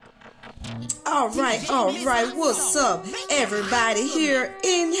All right, what's up, everybody here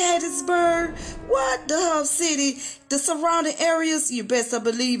in Hattiesburg? What the Hub City, the surrounding areas, you best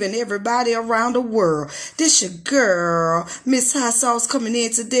believe, and everybody around the world. This your girl, Miss Hot Sauce, coming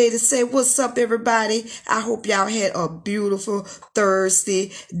in today to say what's up, everybody. I hope y'all had a beautiful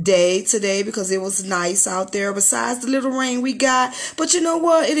Thursday day today because it was nice out there besides the little rain we got. But you know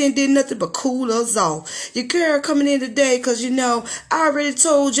what? It ain't did nothing but cool us off. Your girl coming in today because, I already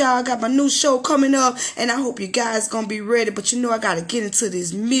told y'all I got my new show coming up, and I hope you guys gonna be ready. But I gotta get into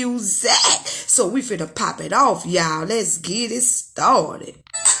this music, so we finna pop it off, y'all. Let's get it started.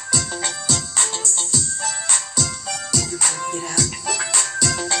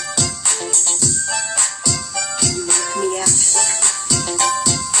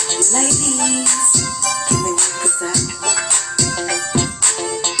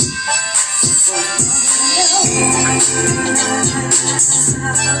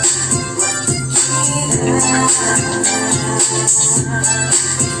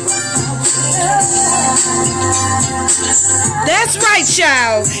 That's right,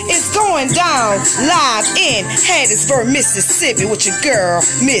 y'all. It's going down live in Hattiesburg, Mississippi with your girl,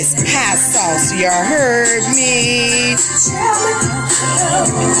 Miss Hot Sauce. You heard me?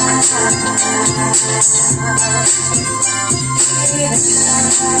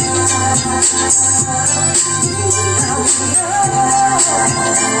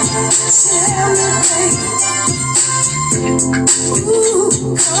 Ooh,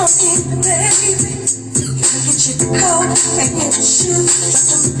 come in, baby. Get your coat and get your shoes,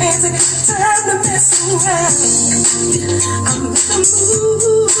 some fancy time to mess around. I'm in the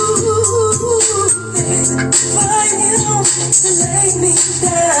mood, baby, for you to lay me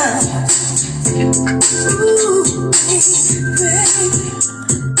down. Ooh, baby.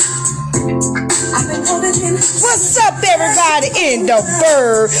 What's up, everybody in the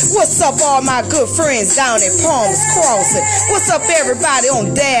bird? What's up, all my good friends down in Palms Crossing? What's up, everybody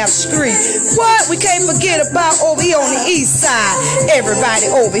on Dab Street? What? We can't forget about over here on the east side. Everybody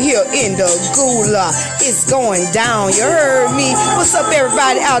over here in the Gula. It's going down. You heard me? What's up,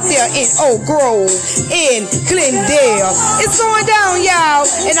 everybody out there in Oak Grove, in Glendale? It's going down, y'all.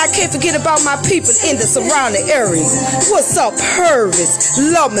 And I can't forget about my people in the surrounding areas. What's up, Purvis,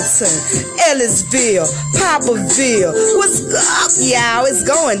 Lumberton, Ellisville, Poplarville. What's up, y'all? It's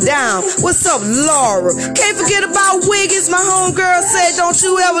going down. What's up, Laura? Can't forget about Wiggins. My homegirl said, don't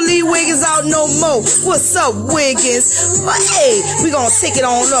you ever leave Wiggins out no more. What's up, Wiggins? Well, hey, we gonna take it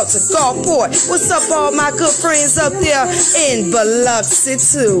on up to Gulfport. What's up, all my good friends up there in Biloxi,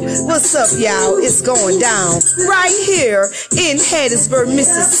 too? What's up, y'all? It's going down right here in Hattiesburg,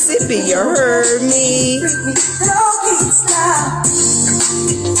 Mississippi. You heard me?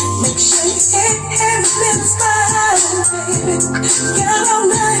 Make sure you have a little smile, baby. Girl, all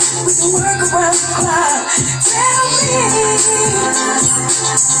night we can work around the clock. Tell me, baby.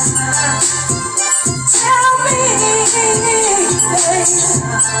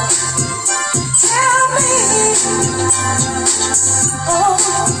 Tell me, oh,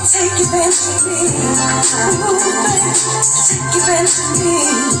 take advantage of me. Ooh, baby, take advantage of me.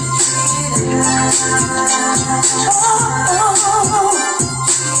 Oh.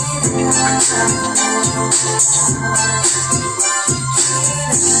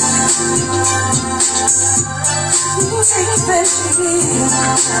 Take advantage of me.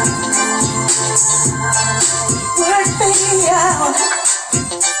 Work me out.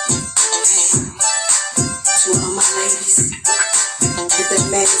 To all my ladies, if that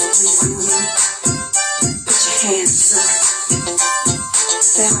man is pleasing you, put your hands up.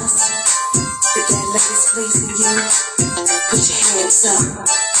 Fellas, if that lady's pleasing you, put your hands up.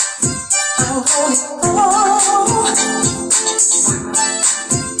 I want it all.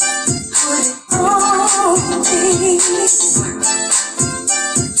 Put it on me.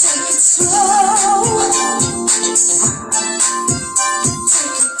 Take it slow.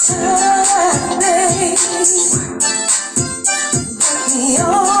 Take your time, baby. Work me on.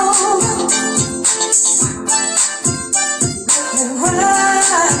 Work me right.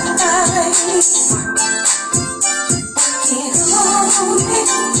 Work it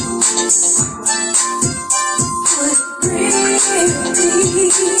on me.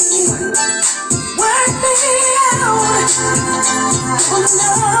 Work me out. Oh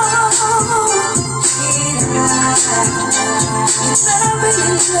no. Love me,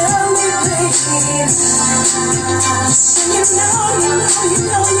 baby. And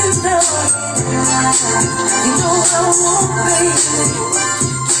you know I want, baby.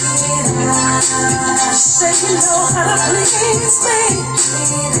 Say you know how to please me.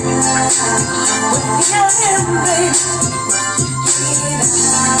 With me I am, baby.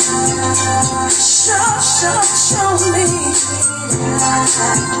 show me.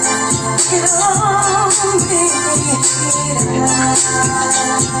 Get on me.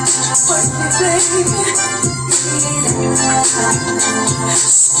 Work me, baby.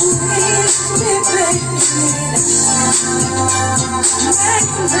 Squeeze me, baby.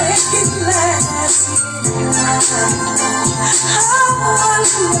 Make it last. I want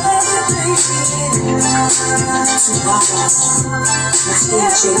to love you, baby. My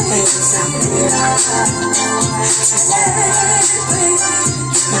DJ babies out there.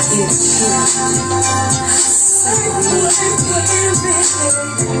 My independent.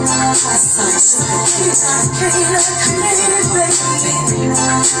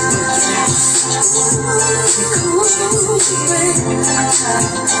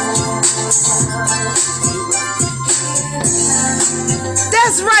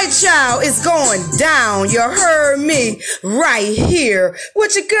 That's right, y'all. It's going down. You heard me right here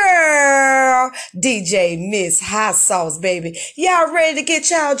with your girl, DJ Miss Hot Sauce, baby. Y'all ready to get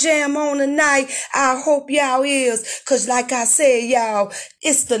y'all jam on tonight? I hope y'all is, because like I said, y'all,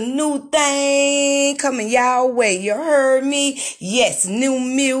 it's the new thing coming y'all way. You heard me? Yes, new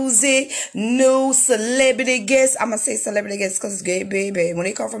music, new celebrity guests. I'm going to say celebrity guests because it's good, baby. When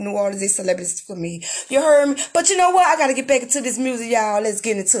they come from New Orleans, they celebrities for me. You heard me? But you know what? I got to get back into this music, y'all. Let's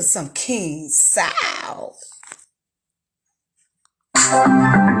get into some King South.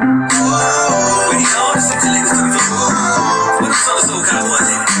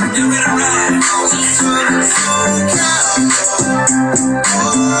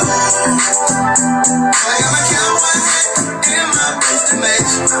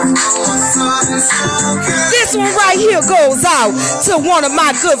 This one right here goes out to one of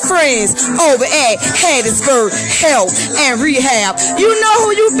my good friends over at Hattiesburg Health and Rehab. You know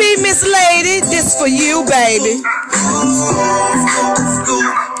who you be, Miss Lady. This for you, baby.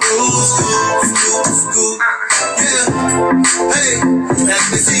 Hey, let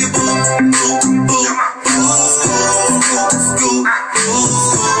me see you boom, boom, boom,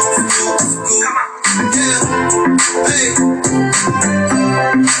 yeah. Hey,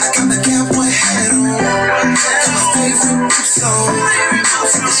 I got the cowboy hat on, got my favorite boots on,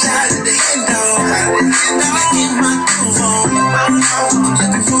 take a shot at the end on, and I get my groove on. I'm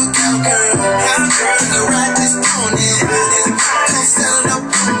looking for a cowgirl, to ride this pony, come settle up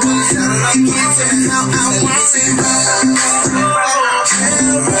on me, get to me how I want to ride.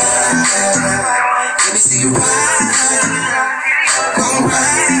 Let me see you ride, gon'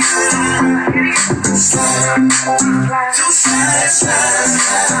 ride, slide, two slide, slide,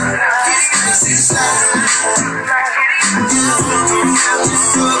 let me see you slide,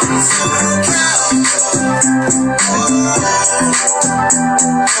 so cow,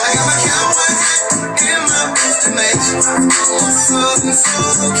 I got my cowboy hat and my boots to match, I'm so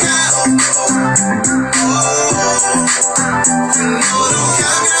cow, you know them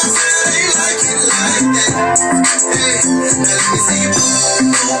cowgirls they like it like that. Hey, now let me see you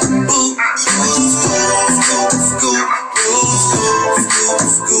boo, boo, boo,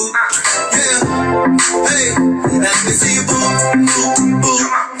 scoop, yeah. Hey, now let me see you boo, boo,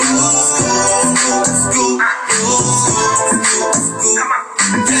 boo, scoop,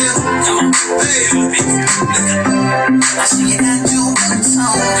 yeah. Hey, I see you got your boots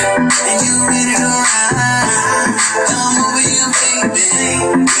on and you ready to ride. Come over here, baby,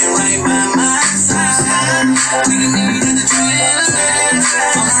 get right by my side. We can meet at the trail,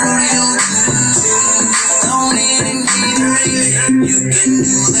 on the rodeo too. Don't need and get ready. You can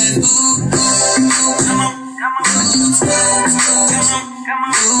do that boo, come on,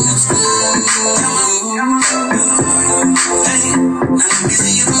 hey, now let me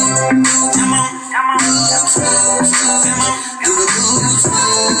see you boo, come on, do the blues,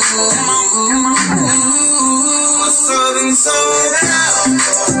 Southern soul cow.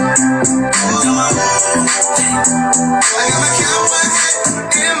 Come on, I got my cowboy hat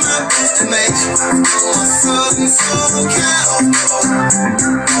and my boots to match. I'm a Southern soul cow.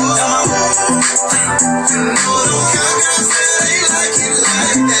 Come on, you know them cowgirls they like it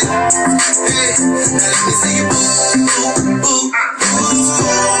like that. Hey, now let me see you boo, boo, boo,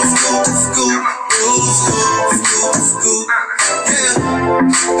 scoop, yeah.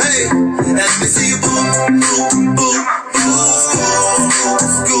 Hey, now let me see you boo, boo, boo,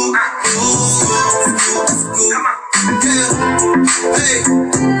 scoop, yeah. Hey,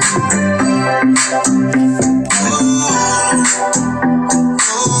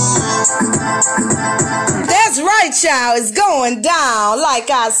 that's right, right, y'all, it's going down. Like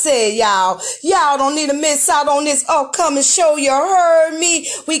I said, y'all don't need to miss out on this upcoming show. You heard me?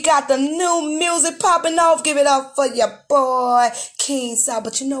 We got the new music popping off. Give it up for your boy, King Sal.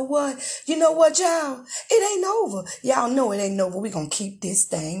 But you know what? Y'all? It ain't over. Y'all know it ain't over. We gonna keep this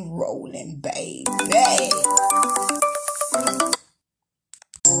thing rolling, baby.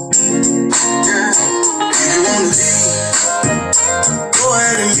 You wanna leave? Go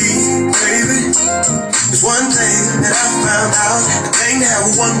ahead and leave, baby. There's one thing that I found out. I can't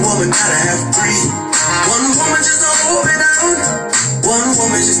have one woman, gotta have three. One woman just to hold me down. One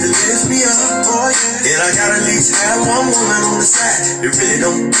woman just to lift me up, oh yeah. And I gotta at least have one woman on the side that really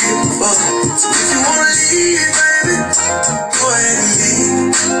don't give a fuck. So if you wanna leave, baby, go ahead and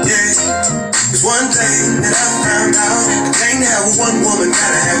leave, yeah. There's one thing that I found out. I can't have one woman,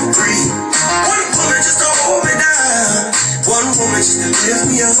 gotta have three. One woman just to hold me down. One woman just to lift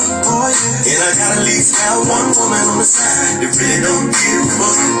me up, oh yeah. And I gotta at least have one woman on the side that really don't give a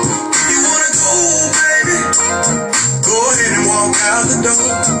fuck. If you wanna go, baby, go ahead and walk out the door.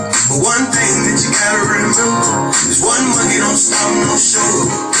 But one thing that you gotta remember is one monkey don't stop no show.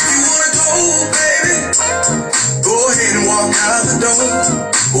 If you wanna go, baby, go ahead and walk out the door.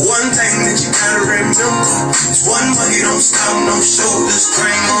 But one thing that you gotta remember is one monkey don't stop no show. This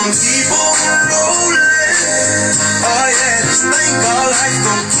train gon' keep on rolling. Oh yeah, this thing called life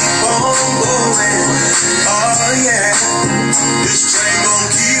gon' keep on going. Oh yeah, this train gon'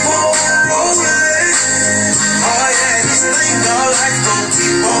 keep on rolling. Oh yeah, this thing called life gon'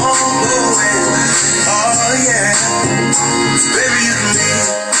 keep on going. Oh yeah, baby you can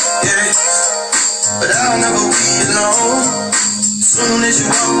leave, yeah, but I'll never be alone. Soon as you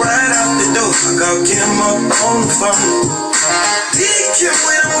walk right out the door, I got Kim up on the phone. Me and Kim,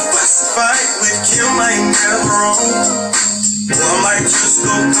 when I'm a fuss and fight with Kim, I ain't never wrong. So I might just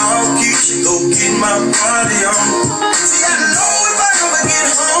go call Keisha, go get my party on. See, I know if I ever get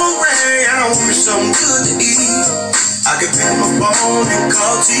hungry, I want me something good to eat. I can pick up my phone and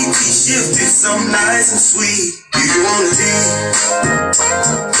call TT, she'll fix something nice and sweet. If you wanna leave,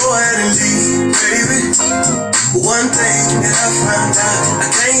 go ahead and leave, baby. But one thing that I found out, I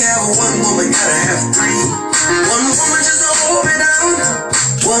can't have one woman, gotta have three. One woman just to hold me down.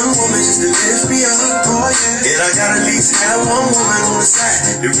 One woman just to lift me up, oh yeah. And I gotta at least have one woman on the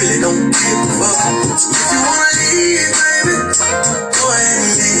side that really don't give a fuck. So if you wanna leave, baby, go ahead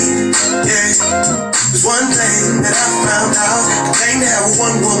and leave, yeah. There's one thing that I found out, I can't have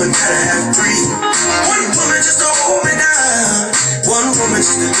one woman, gotta have three. One woman just to hold me down. One woman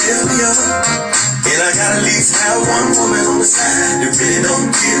just to lift me up. And I gotta at least have one woman on the side that really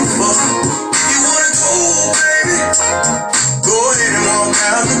don't give a fuck. If you wanna go, baby, go ahead and walk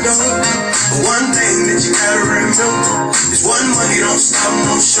out the door. But one thing that you gotta remember is one monkey don't stop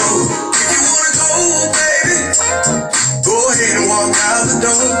no show. If you wanna go, baby, go ahead and walk out the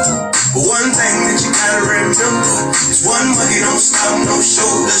door. But one thing that you gotta remember is one monkey don't stop no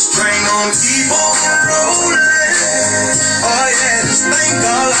show. This train gon' keep on rolling. Oh yeah, this thing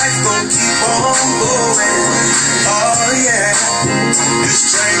called life gon' keep on going. Oh yeah,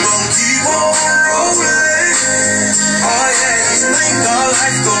 this train gon' keep on rolling. Oh yeah, this thing called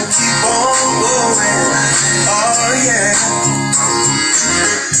life gon' keep on going. Oh yeah.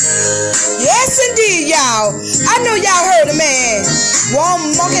 Yes, indeed, y'all. I know y'all heard the man.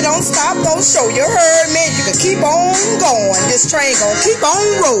 One monkey don't stop, don't show. You heard me. You can keep on going. This train gonna keep on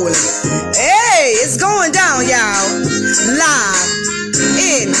rolling. Hey, it's going down, y'all. Live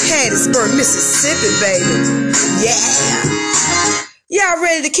in Hattiesburg, Mississippi, baby. Yeah. Y'all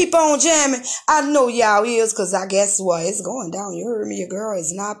ready to keep on jamming? I know y'all is, because I guess what? It's going down. You heard me. Your girl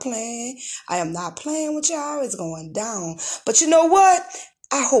is not playing. I am not playing with y'all. It's going down. But you know what?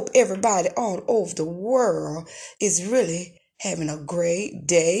 I hope everybody all over the world is really having a great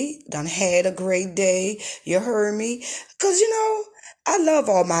day. Done had a great day. You heard me? Because, I love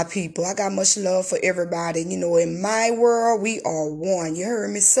all my people. I got much love for everybody. In my world, we are one. You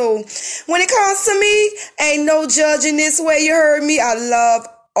heard me? So when it comes to me, ain't no judging this way. You heard me? I love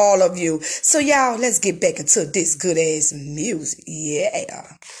all of you. So y'all, let's get back into this good ass music.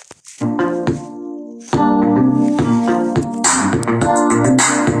 Yeah.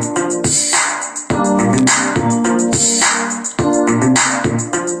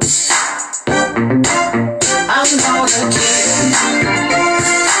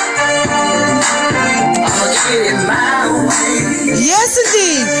 Yes,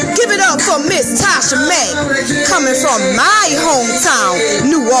 indeed. Give it up for Miss Tasha Mack, coming from my hometown,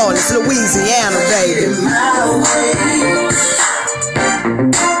 New Orleans, Louisiana, baby.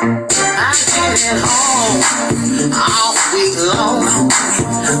 I've been at home all week long,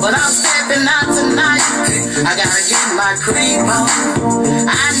 but I'm stepping out tonight. I gotta get I creep on.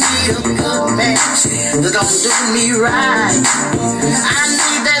 I need a good match that don't do me right. I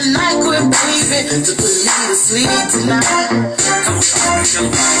need that NyQuil, baby, to put me to sleep tonight.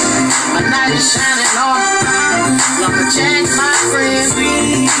 My night is shining on. Lumberjack, my friend,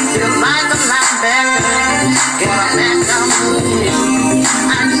 feel like a linebacker. When I'm back, I'm moving.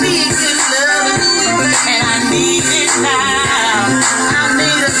 I need good love, and I need it now. I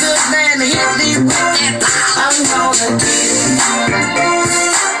need a good man to hit me with that. I'm gonna get it.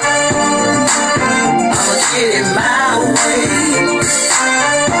 I'ma get it my way.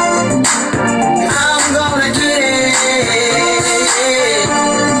 I'm gonna get it.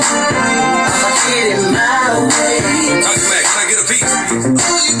 I'ma get it my way. Talk back, can I get a piece?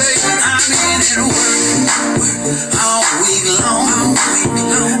 Oh, you baby, I'm in at work all week long.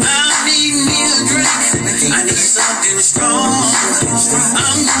 I need me a drink. I need something strong.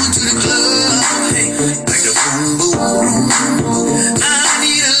 I'm going to the club, like the boom boom. I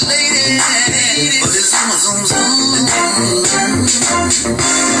need a lady for the zoom zoom zoom.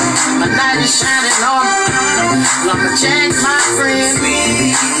 My night is shining on. Lumberjack, my friend,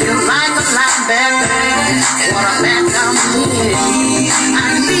 feel like a linebacker. When I'm back, I'm moving.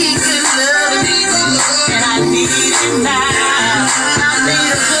 I need good love, and I need it now. I need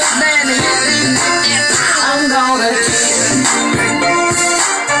a good man to hit me with that. I'm gonna get it.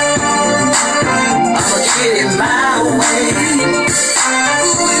 I'ma get it my way.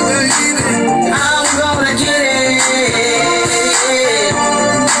 I'm gonna get it.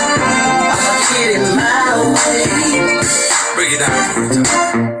 I'ma get it my way. Break it down.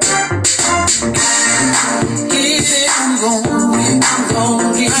 Get it, I'm gon' get it. I'm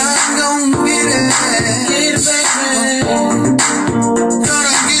gon' get it. I'm gon' get it. Get it, baby.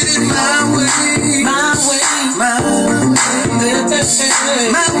 Gonna get it my way. My way.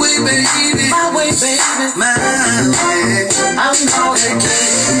 My way, baby. My way, baby. My way. I'm gonna get it.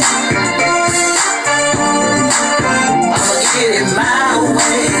 I'ma get it my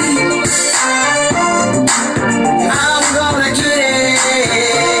way. I'm gonna get it.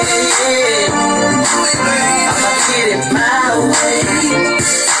 I'ma get it my way.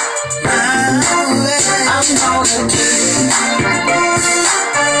 I'm gonna get it.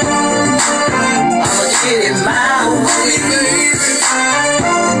 I'ma get it my way.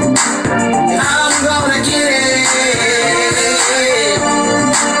 I'm gonna get it.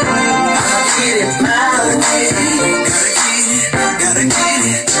 I'ma get it my way. Gotta get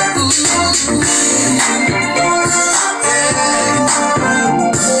it. Ooh. Yeah.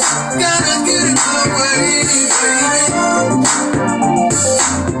 Gotta get it my way, baby.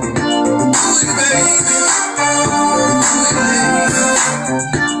 Ooh, baby.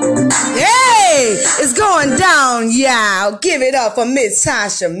 Hey, it's going down, y'all. Give it up for Miss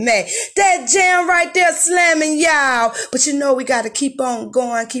Tasha May. That jam right there slamming, y'all. But you know we got to keep on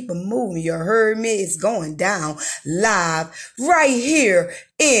going, keep it moving. You heard me? It's going down live right here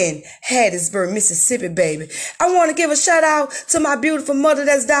in Hattiesburg, Mississippi, baby. I want to give a shout out to my beautiful mother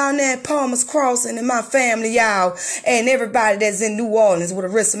that's down there in Palmer's Crossing and my family, y'all. And everybody that's in New Orleans where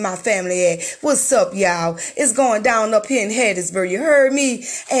the rest of my family at. What's up, y'all? It's going down up here in Hattiesburg. You heard me?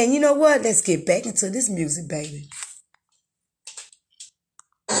 And you know what? Let's get back into this music, baby.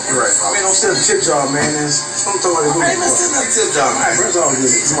 You're right. Man, don't sell the tip jar, man. Don't throw it away. Hey, let's send that tip jar. All right, bro. It's all good.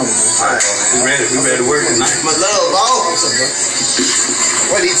 It's money, man. All right, we ready to work tonight. My love, ball. What's up, bro?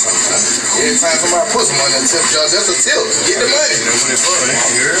 What he talking about? Every time somebody puts some money in the tip jar, just a tip. Get the money. You know what it's for,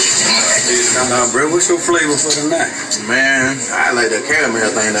 you heard? Now, bro, what's your flavor for tonight? Man, I like that caramel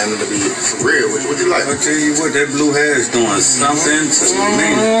thing down there to be real. What you like? I'll tell you what, that blue hair is doing something to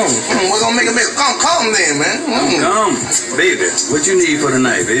me. We're gonna make a make. Come then, man. Come, baby. What you need for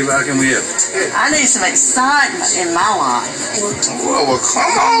tonight, baby? How can we help? I need some excitement in my life. Well,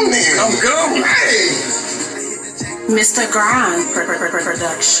 come on then. Come. Hey. Mr. Grind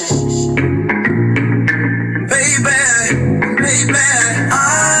Production. Baby,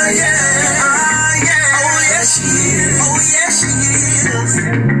 oh yeah, oh yes she is,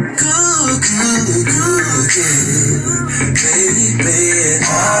 good, baby,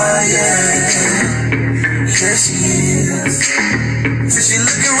 oh yeah, yes she is, so she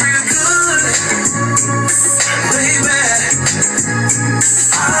looking real good, baby,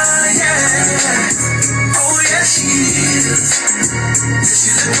 oh yeah, oh yes she is, so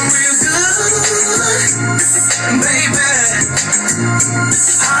she looking real good, baby.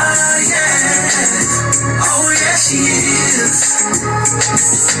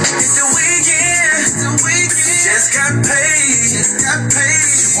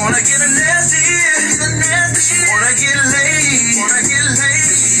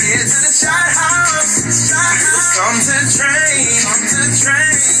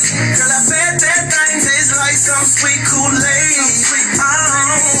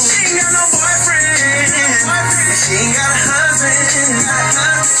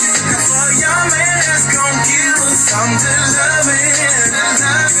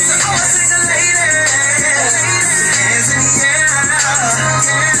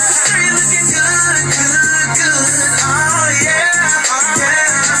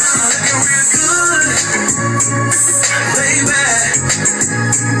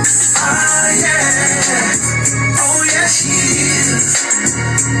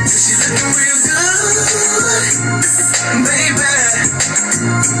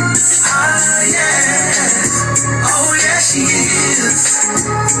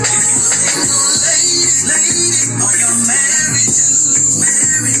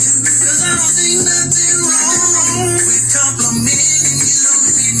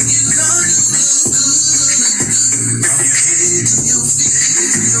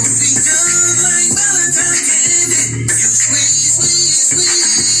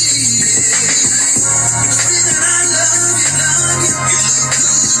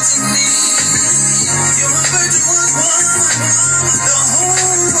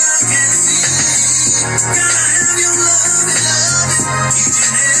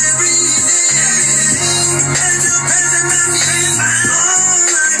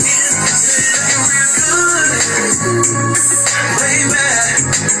 baby.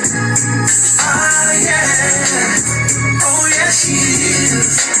 Ah, yeah. Oh, yeah, she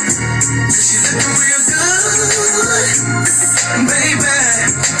is. She's looking real good, baby.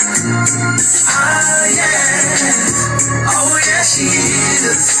 Ah, yeah. Oh, yeah, she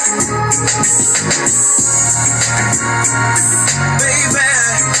is. Baby.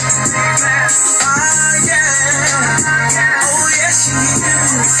 Ah, yeah. Oh, yeah, she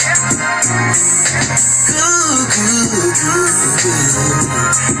is. Good, good, good,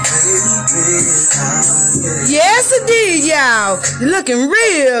 baby. Yes, indeed, y'all. You're looking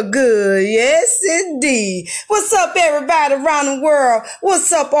real good. Yes, indeed. What's up, everybody around the world?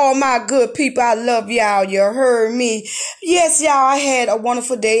 What's up, all my good people? I love y'all. You heard me. Yes, y'all, I had a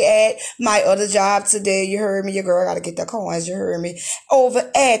wonderful day at my other job today. You heard me. Your girl got to get the coins. You heard me. Over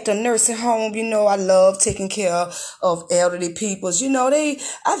at the nursing home, you know, I love taking care of elderly people. You know, I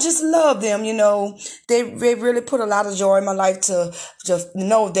just love them. You know, they really put a lot of joy in my life to just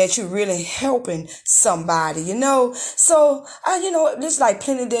know that you're really helping somebody, you know. So there's like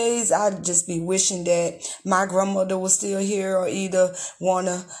plenty of days I'd just be wishing that my grandmother was still here, or either one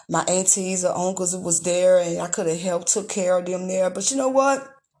of my aunties or uncles was there, and I could have helped, took care of them there. But you know what?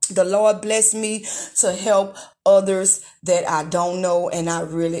 The Lord blessed me to help others that I don't know, and I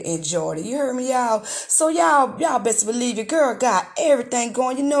really enjoyed it. You heard me, y'all? So y'all best believe your girl got everything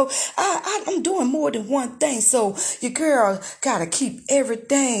going. You know, I'm doing more than one thing, so your girl gotta keep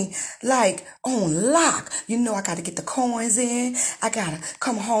everything like on lock. You know, I gotta get the coins in. I gotta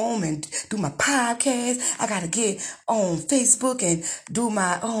come home and do my podcast. I gotta get on Facebook and do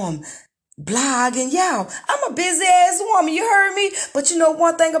my blogging. Y'all, I'm a busy ass woman, you heard me? But you know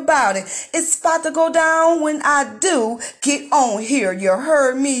one thing about it, it's about to go down when I do get on here. You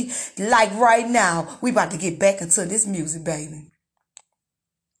heard me? Like right now, we about to get back into this music, baby.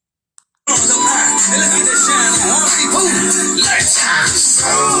 Let's shine so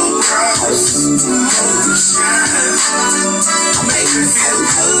bright, shine. Make me feel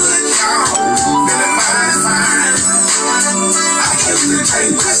good, y'all. Feeling mighty fine. I used to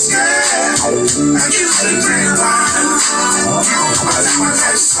drink whiskey, I used to drink wine, but now I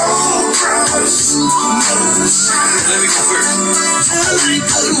got so bright, shine. Let me go first. I like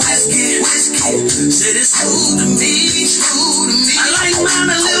good whiskey. Said it's smooth to me, I like mine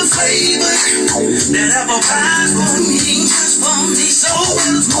a little flavor that apple pie for me, so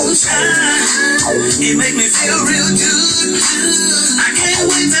well moonshine. It make me feel real good. I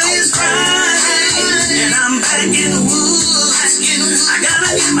can't wait till it's Friday and I'm back in the woods. I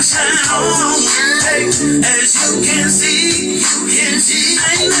gotta get my shine on. Hey, as you can see,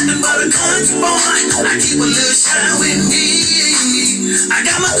 I ain't nothing but a country boy. I keep a little shine with me. I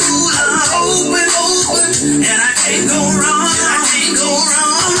got my cooler open, and I can't go wrong.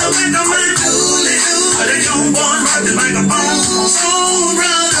 On the back of my dooley, but the young boy rock the microphone. So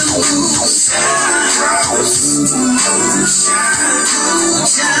brother, moonshine,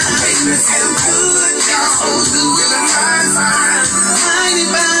 make me feel good, y'all. So good, feeling mighty fine.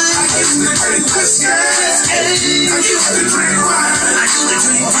 I used to drink whiskey, I used to drink wine,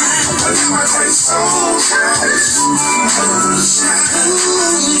 but now I drink so bright,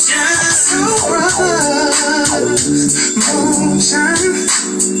 moonshine,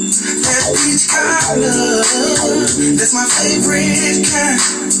 that peach cobbler, that's my favorite kind.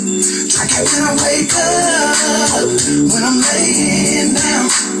 Drink it when I wake up, when I'm laying down.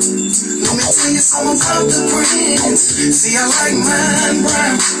 Let me tell you something about the Prince. See, I like mine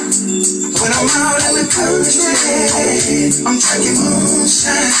brown. When I'm out in the country, I'm drinking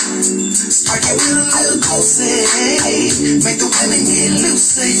moonshine. Spark it with a little goosey, make the women get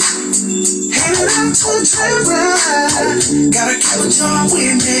loosey. Headed out to the trail ride, gotta kill a jar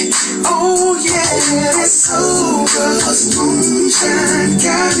with me. Oh yeah, it's so good. Moonshine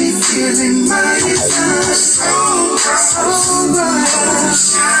got me feeling mighty fine. So bright,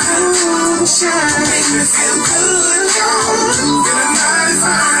 moonshine, make me feel good, y'all. Feeling mighty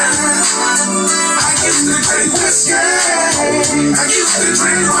fine. I used to drink whiskey, I used to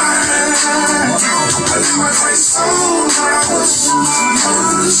drink wine, but now I drink so bright,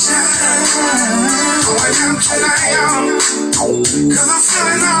 moonshine. Going down tonight, cause I'm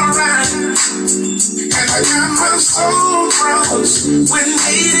feeling alright. And I got my soul bros with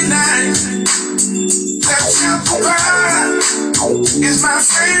me tonight. That apple pie is my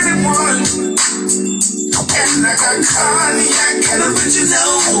favorite one. And I got cognac and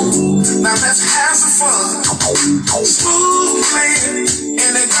original. Now let's have some fun. Smooth clean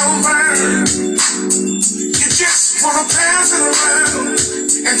and it don't burn. You just wanna pass it around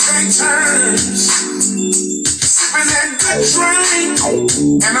and take turns. Sipping that good drink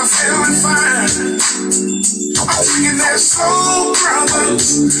and I'm feeling fine. I'm drinking that Soul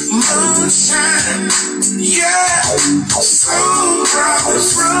Brothers moonshine. Yeah, Soul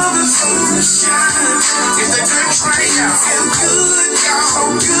Brothers moonshine. If they drink right, y'all feel good, y'all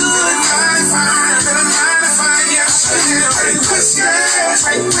so good. 9-5 and a 9-to-5, yeah. Drink whiskey,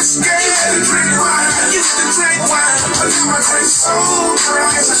 drink wine. I used to drink wine, but now I drink Soul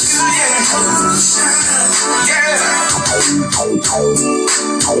Brothers. Yeah, moonshine. Yeah.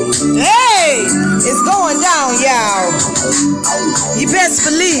 Hey, it's going down, y'all. You best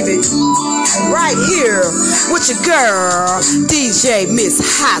believe it. Right here with your girl, DJ Miss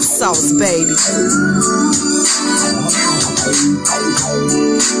Hot Sauce, baby.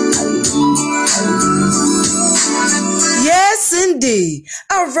 Yes, indeed.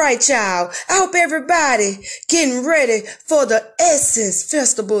 All right, y'all. I hope everybody getting ready for the Essence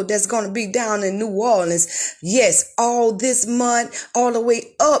Festival that's going to be down in New Orleans. Yes, all this month, all the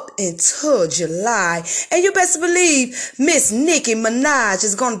way up until July. And you best believe Miss Nicki Minaj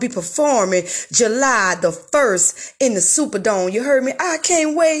is going to be performing July the 1st in the Superdome. You heard me? I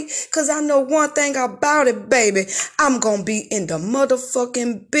can't wait because I know one thing about it, baby. I'm going to be in the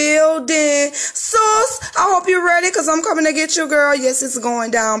motherfucking building. Sus, I hope you're ready because I'm coming to get you, girl. Yes, it's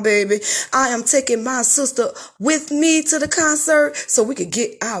going down, baby. I am taking my sister with me to the concert so we could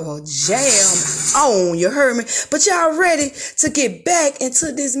get our jam on. You heard me? But y'all ready to get back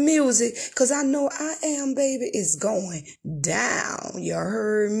into this music? Because I know I am, baby. It's going down. You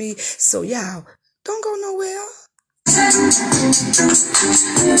heard me? So y'all, don't go nowhere. Yeah.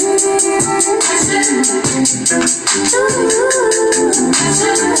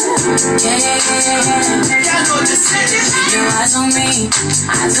 Your eyes on me,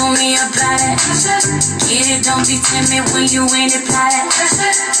 apply that. Get it, don't be timid when you in it, apply that.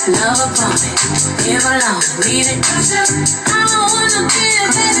 Love upon it, live alone, leave it. I don't wanna be a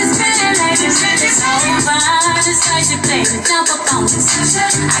baby, spinning like it's over. Just like it, baby, jump up on this.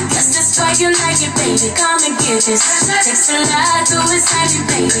 I guess that's why you like it, baby. Come and get this. Takes a lot to excite you,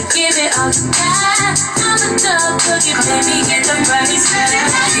 baby. Give it all you got. I'm a dog cookie, baby. Get the price.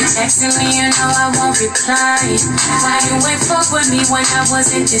 You texting me, you know I won't reply. Why you ain't fuck with me when I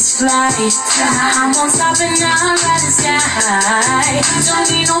wasn't this fly? I'm on top and now I'm riding sky high. Don't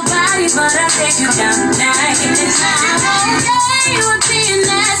need nobody, but I'll take you down tonight. I'm okay with being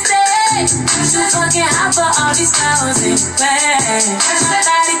nasty. Too fucking hot for all these flowers anyway. My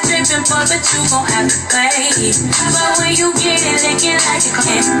body dripping, but you gon' have to pay. But when you get it, lick it like a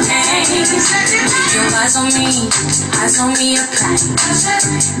campaign. Your eyes on me, apply.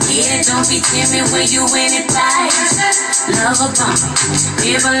 Yeah, don't be timid when you in it, fly. Love upon me,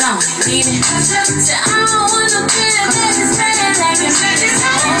 live alone, leave it. So I don't wanna be a baby, spinning like it's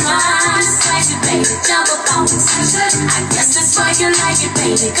over. Just like it, baby, jump up on this. I guess that's why you like it,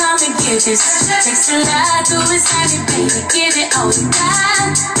 baby. Come and get this. Takes a lot to excite it, baby. Give it all you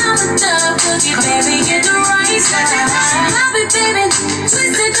got. I'm a dove cookie, baby. Get the right side. Love it, baby.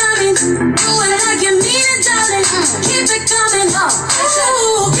 Twist it, darling. Do it like you mean it, darling. Keep it coming,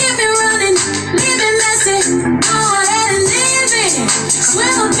 ooh, keep it running. Leave it messy. Go ahead and leave it.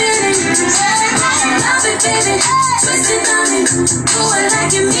 Swim up in it. Love it, baby. Twist it, darling. Do it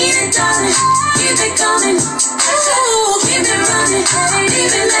like you mean it, darling. Keep it coming. Ooh, keep it running.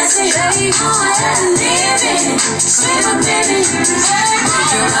 Leave it messy. Go ahead and leave it. Swim up in it.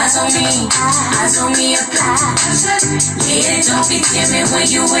 Your eyes on me, apply. Yeah, don't be timid when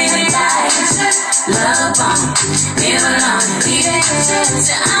you in it, fly. Love on, live alone, leave it.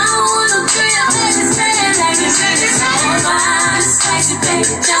 So I don't wanna be a baby, spinning like it's over. Just like it,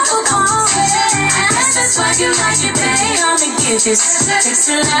 baby, jump up on it. I guess that's why you like it, baby. Come and get this.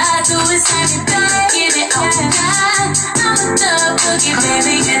 Takes a lot to excite it, baby. Give it all you got. I'm a dove cookie,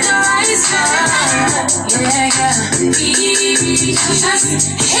 baby. Get the right stuff. Yeah. Hit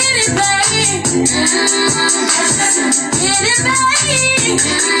it, baby. Hit it, baby. Hit it, baby.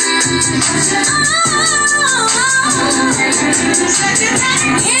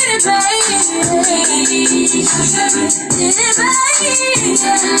 Hit it, baby.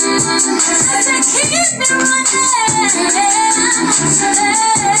 Keep it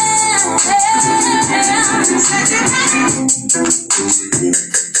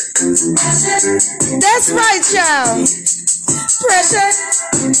That's right, y'all. Pressure,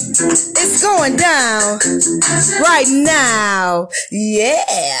 it's going down right now.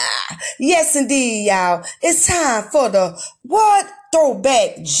 Yeah. Yes, indeed, y'all. It's time for the what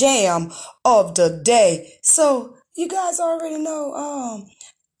throwback jam of the day. So you guys already know,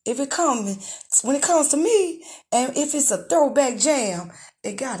 when it comes to me, and if it's a throwback jam,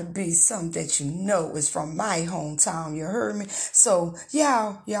 it gotta be something that you know is from my hometown, you heard me? So,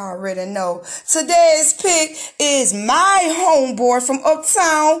 y'all already know. Today's pick is my homeboy from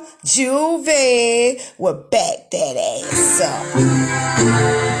uptown, Juve. We'll back that ass up.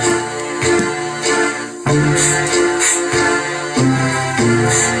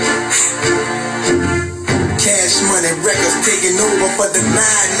 Records taking over for the 99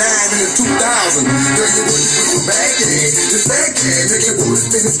 in the 2000. Girl, you want to put some back in. This back in, make it wanna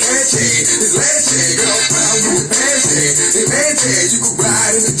spend this cash in. This last year, girl, proud you with passion. Imagine you could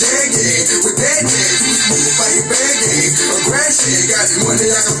ride in the Jag in. With that jazz, you can smoke by your bag in. A grass shit, got money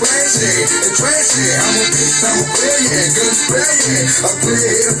I can flash in. And trash it, I'm a bitch, I'm a player. Gun spray in. I play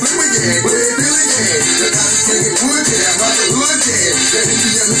it, I flip it in. Play it, Billy in. Look how this nigga wood in. I'm out the hood in. Let it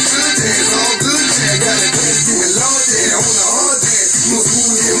be understood in. It's all good in. Got a dance, give me long in. On the hard day, you a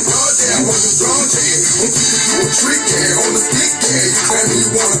fool in broad day. I want the strong day. Won't keep it to a trick, yeah. On the stick, yeah. You tell me you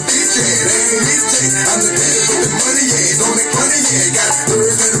want a bitch, yeah. That ain't his day. I'm the daddy with the money, yeah. Don't make money, yeah. Got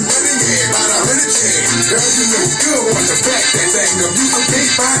birds and the money, yeah. About 100, yeah. Girl, you look good, want to back that thing up. You some big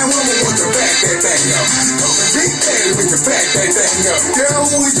fine woman, want to back that thing up. Talking big daddy when you back that thing up. Girl,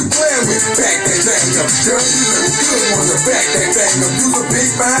 who is you playing with? Back that thing up. Girl, you look good, want to back that thing up. You some big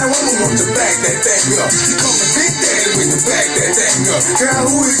fine woman, want to back that thing up. Talking big daddy when you back that thing up. Girl,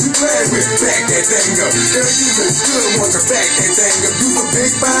 who is you playing with? Back that thing up. Girl, you look good, want to back that thing up. You some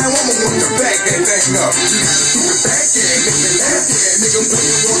big fine woman, want to back that thing up. You gotta keep it back, yeah. Make me laugh, yeah. Nigga, when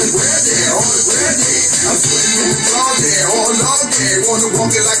you wanna grab, yeah. On the grab, yeah. I'm sweating in the cloud, yeah. On log, yeah. Wanna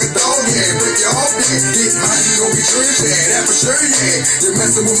walk it like a dog, yeah. Break it off, yeah. Get high, you gon' be church, yeah. That for sure, yeah. You're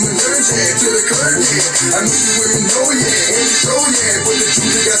messing with my nerves, yeah. To the curb, yeah. I know you women know, yeah. Ain't show, yeah. But the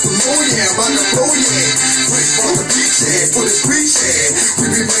truth, you got some more, yeah. I'm about to blow, yeah. Switch on the beach, yeah. For the street, yeah. We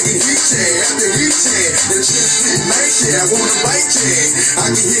be bringing heat, yeah. After heat, yeah. The chest sitting nice, yeah. I wanna bite, yeah. I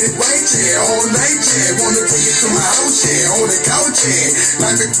can hit it right, yeah. All night, yeah. Wanna take it to my house, yeah. On the couch, yeah.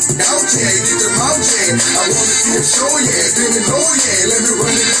 Knock it out, yeah. Get the mouth, yeah. I wanna see a show, yeah. Bend it low, yeah. Let me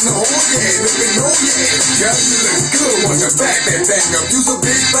run it in the hole, yeah. Make it know, yeah. Girl, you look good, want you back that thing up. You so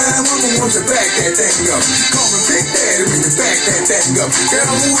big fine woman, want you back that thing up. Call me Big Daddy when you back that thing up.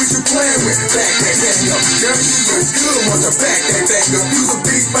 Girl, who is you playing with? Back that thing up. Girl, you look good, want you back that thing up. You so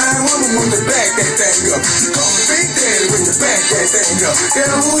big fine woman, want you back that thing up. Call me Big Daddy when you back that thing up.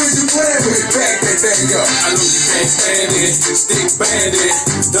 Girl, who is you playing with? Back that thing up. I know you can't stand it, stick bandit,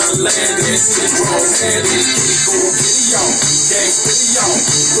 done landed, sit wrong handed, keep going, get it on, gang spit on,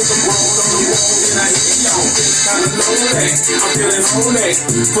 put the road on the wall, then I hit it on, kinda know that, I'm feeling on that,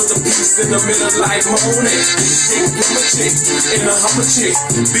 put the piece in the middle like Monet, stick with my chick, in a hummer chick,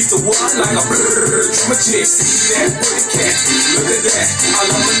 beat the one like a drum a chick, see that pretty cat, look at that, I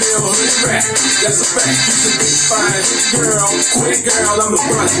love a little hood rap, that's a fact, you some big fine, hit girl, quick girl, I'm the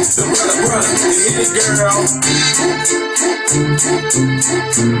brother, the hit it girl.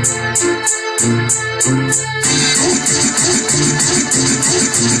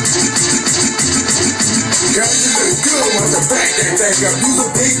 Girl, you look good, want to back that thing up. You a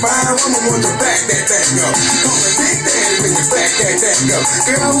big fine woman, want to back that thing up. Call me Big Daddy when you back that thing up.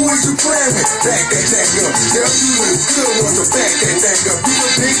 Girl, who is you playing with? Back that thing up. Girl, you look good, want to back that thing up. You a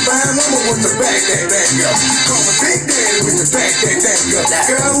big fine woman, want to back that thing up. Call me Big Daddy when you back that thing up.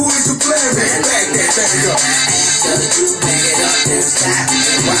 Girl, who is you playing with? Back that thing up. After you back it up, then stop.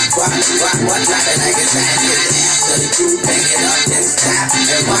 And walk, drop it like it's hot. After you back it up, then stop.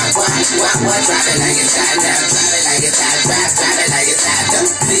 And walk, drop it like it's hot. Now drop it like it's hot. Drop it like it's hot.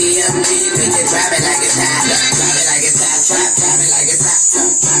 CMD, make it drop it like it's hot. Drop it like it's hot. Drop it like it's hot.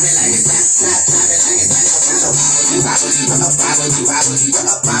 Drop it like it's hot. Drop it like it's hot.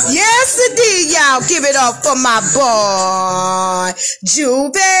 Yes, indeed, y'all. Give it up for my boy,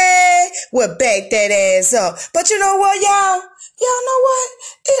 Juve. We'll back that ass up. But you know what, y'all? Y'all know what?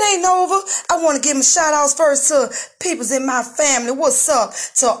 It ain't over. I want to give them shout outs first to peoples in my family. What's up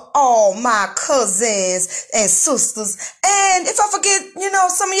to all my cousins and sisters? And if I forget,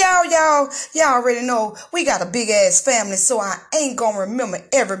 some of y'all already know we got a big ass family, so I ain't gonna remember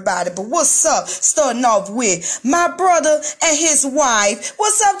everybody. But what's up? Starting off with my brother and his wife.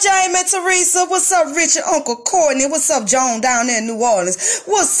 What's up, James and Teresa? What's up, Richard, Uncle Courtney? What's up, Joan down there in New Orleans?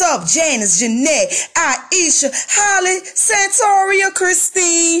 What's up, Janice, Jeanette, Aisha, Holly, Santoria,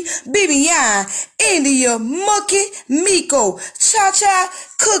 Christine, Bibian, India, Mookie, Miko, Cha-Cha,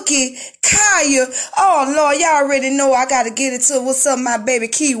 Cookie, Kaya. Oh, Lord, y'all already know I got to get it to what's up, my baby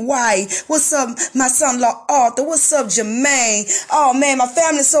Key White. What's up, my son-in-law Arthur. What's up, Jermaine. Oh, man, my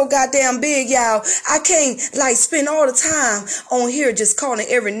family's so goddamn big, y'all. I can't, like, spend all the time on here just calling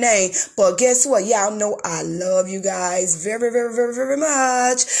every name. But guess what? Y'all know I love you guys very, very, very, very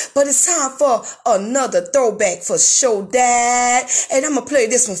much. But it's time for another throwback for Show Dad. And I'm going to play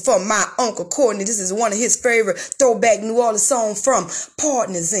this one for my Uncle Courtney. This is one of his favorite throwback New Orleans songs from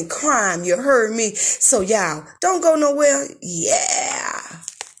Partners in Crime. You heard me? So y'all, don't go nowhere. Yeah.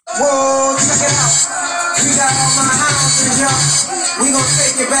 Whoa, check it out. We got all my houses, y'all. We gon'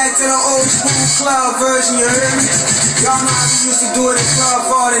 take it back to the old school club version, you heard me? Y'all know how we used to do it in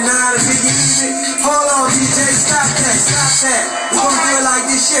Club 49 and Biggie Easy. Hold on, DJ, stop that, stop that. We gon' do it like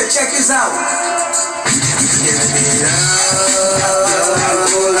this shit, check this out. Give me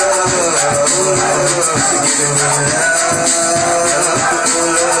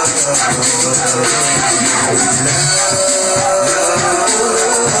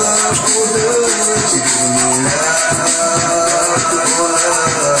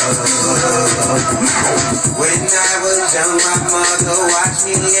When I was young, my mother watched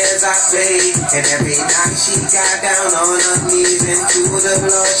me as I played, and every night she got down on her knees and to the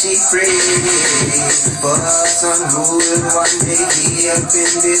Lord she prayed for her son who will one day be up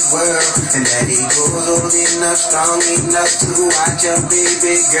in this world, and that he grows old enough, strong enough to watch a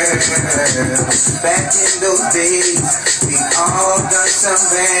baby girl. Back in those days, we all done some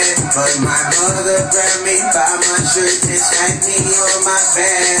bad, but my mother grabbed me by my shirt and smacked me on my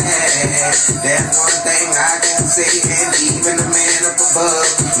back. That's one thing I can say, and even the man up above,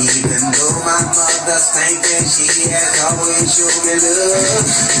 even though my mother stank and she has always shown me love.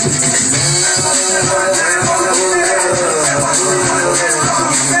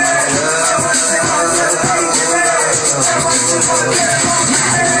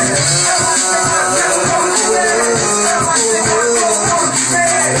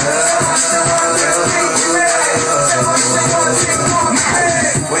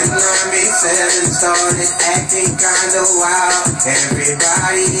 When I made 7 started acting kinda wild,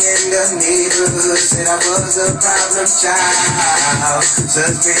 everybody in the neighborhood said I was a problem child.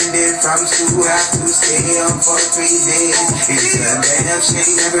 Suspended from school, have to stay on for 3 days. It's a damn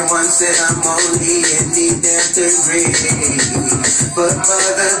shame, everyone said I'm only in the damn 3rd grade. But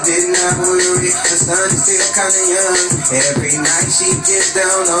mother did not worry, the son's still kinda young. Every night she gets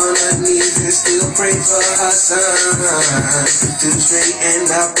down on her knees and still pray for her son to straighten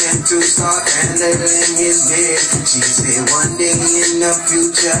up and to start handling his bed. She said one day in the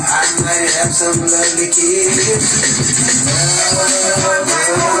future I might have some lovely kids.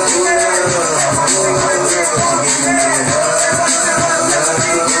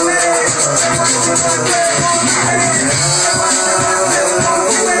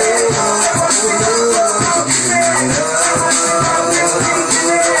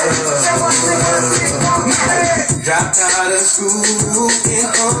 Dropped out of school in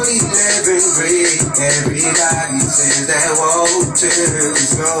only 11th grade. Everybody says that Walter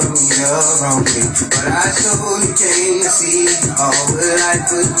is growing me the wrong way, but I slowly came to see all the life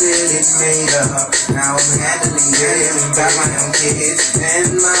was really made up. Now I'm handling them, got my own kids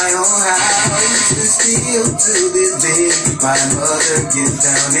and my own house. And still to this day, my mother gets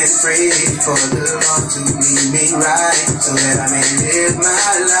down and prays for the Lord to lead me right, so that I may live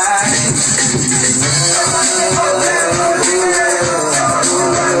my life.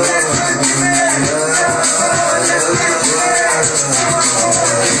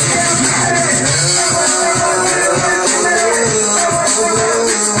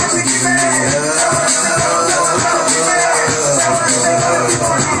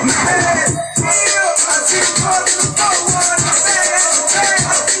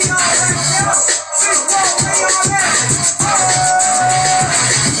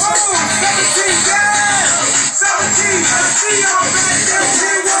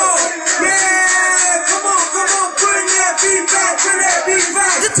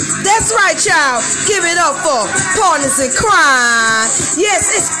 That's right, y'all. Give it up for Partners in Crime.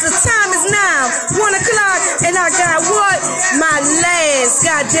 Yes, the time is now 1 o'clock, and I got what? My last,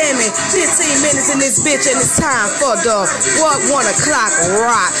 goddamn it, 15 minutes in this bitch, and it's time for the 1 o'clock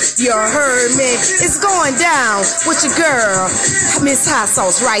rock. You heard me? It's going down with your girl, Miss Hot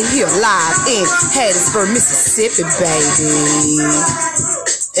Sauce, right here live in Hattiesburg, Mississippi, baby.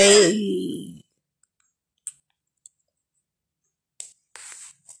 Hey.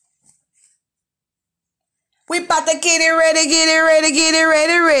 We about to get it ready, get it ready, get it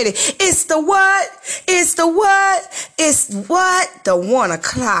ready, ready. It's the what? It's the what? It's what? The 1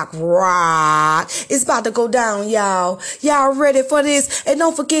 o'clock rock. It's about to go down, y'all. Y'all ready for this? And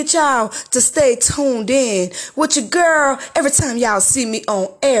don't forget, y'all, to stay tuned in with your girl every time y'all see me on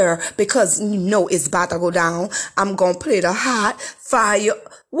air, because you know it's about to go down. I'm gonna play the hot fire.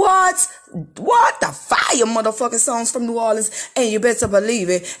 What the fire motherfucking songs from New Orleans, and you better believe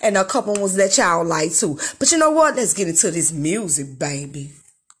it, and a couple ones that y'all like too. But you know what? Let's get into this music, baby.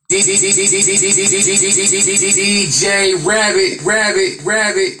 DJ Rabbit.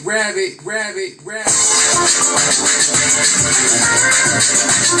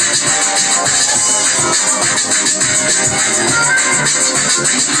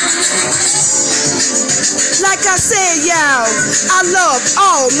 Like I said, y'all, I love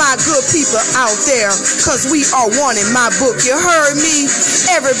all my good people out there, cause we are one in my book. You heard me?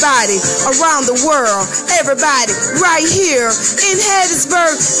 Everybody around the world, everybody right here in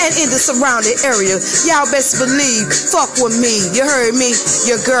Hattiesburg and in the surrounding area. Y'all best believe, fuck with me. You heard me?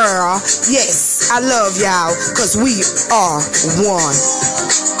 Your girl. Yes, I love y'all, cause we are one.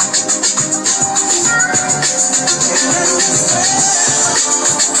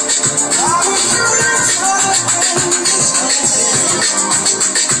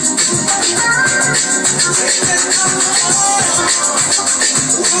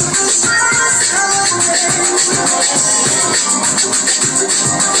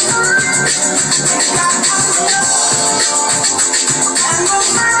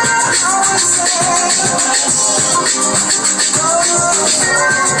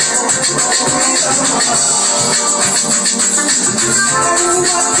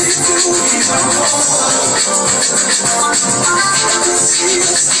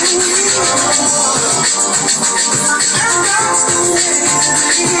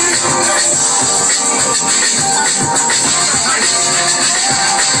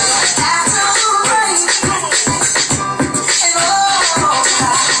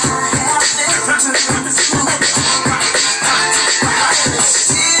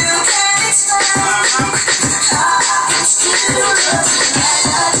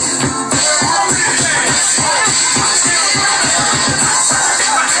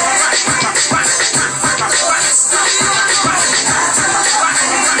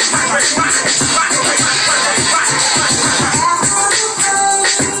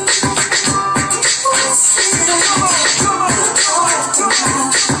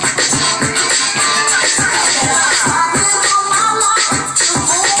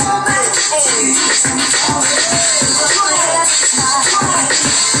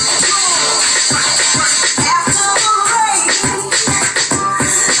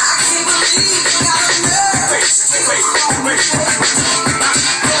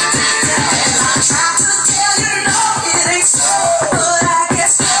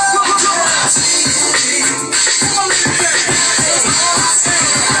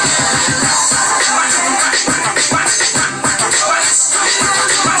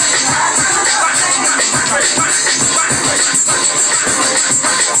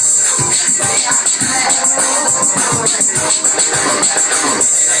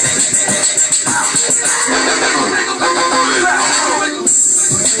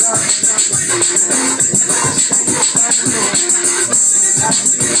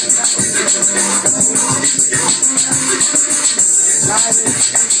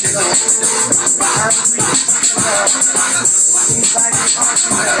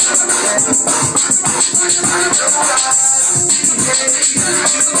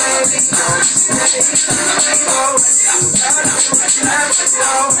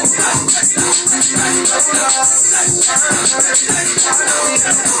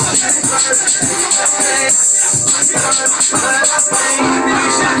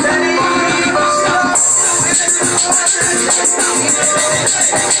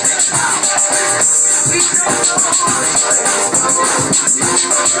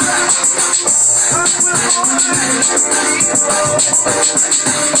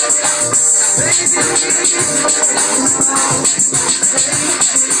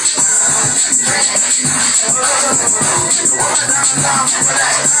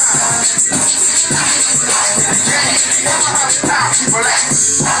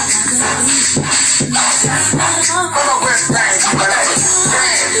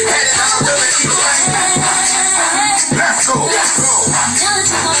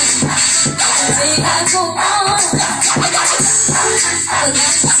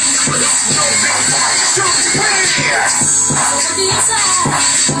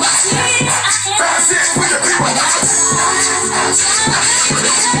 Inside.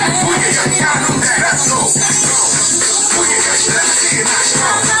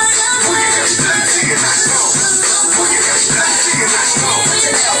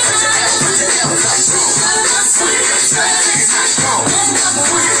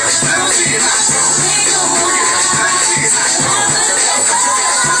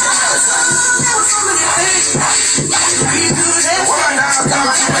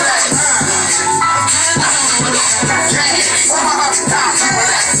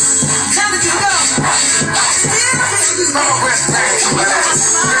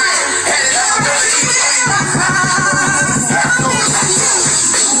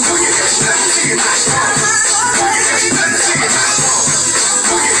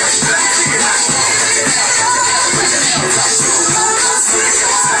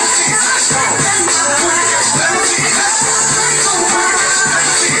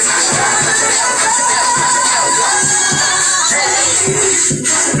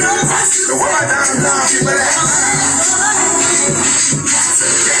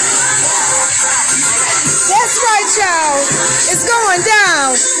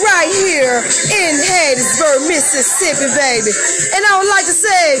 in Hattiesburg, Mississippi, baby. And I would like to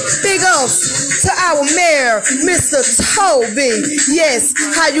say big ups to our mayor, Mr. Toby. Yes,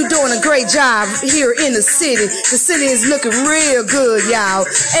 how you doing a great job here in the city. The city is looking real good, y'all.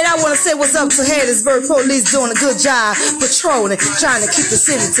 And I want to say what's up to Hattiesburg Police doing a good job patrolling, trying to keep the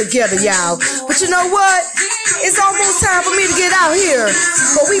city together, y'all. But you know what? It's almost time for me to get out here.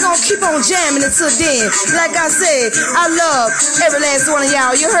 But we gonna keep on jamming until then. Like I said, I love every last one of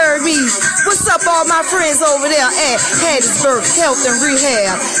y'all. You heard me. What's up, all my friends over there at Hattiesburg Health and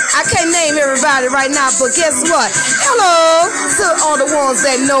Rehab? I can't name everybody right now, but guess what? Hello to all the ones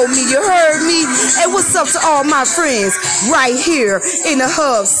that know me. You heard me. And what's up to all my friends right here in the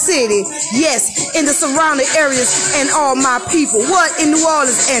hub city? Yes, in the surrounding areas and all my people. What? In New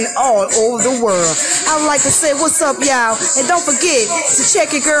Orleans and all over the world. I would like to say what's up, y'all. And don't forget to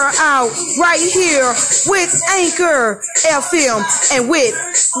check your girl out right here with Anchor FM and with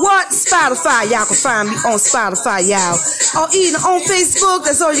what? Spotify. Y'all can find me on Spotify, y'all. Or even on Facebook.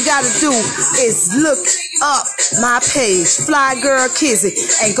 That's all you got to do is look up my page, Fly Girl Kizzy,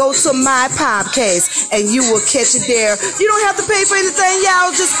 and go to my podcast and you will catch it there. You don't have to pay for anything,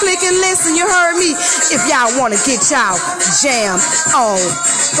 y'all. Just click and listen. You heard me. If y'all want to get y'all jam on.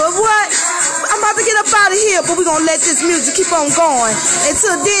 But what? I'm about to get up out of here, but we're going to let this music keep on going.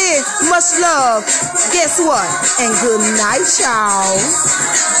 Until then, much love. Guess what? And good night, y'all.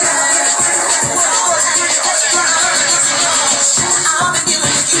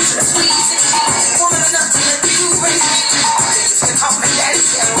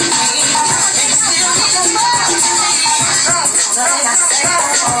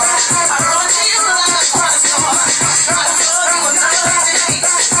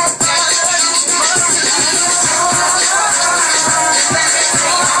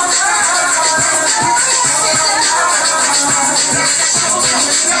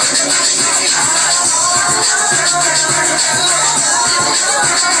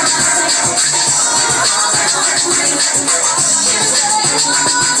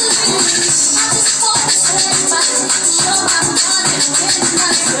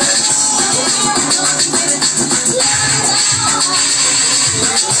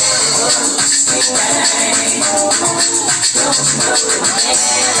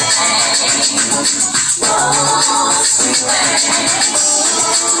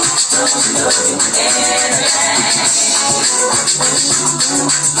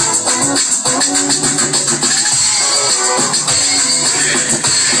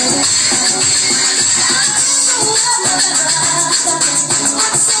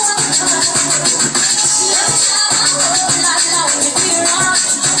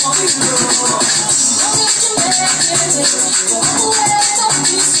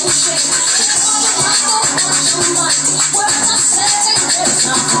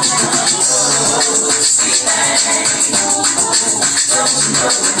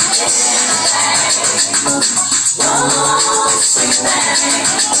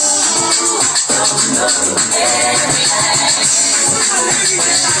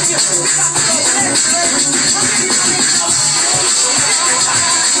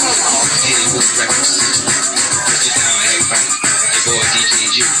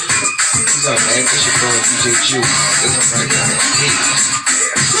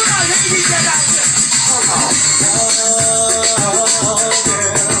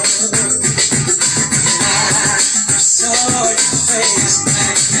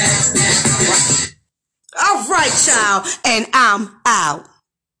 All right, y'all, and I'm out.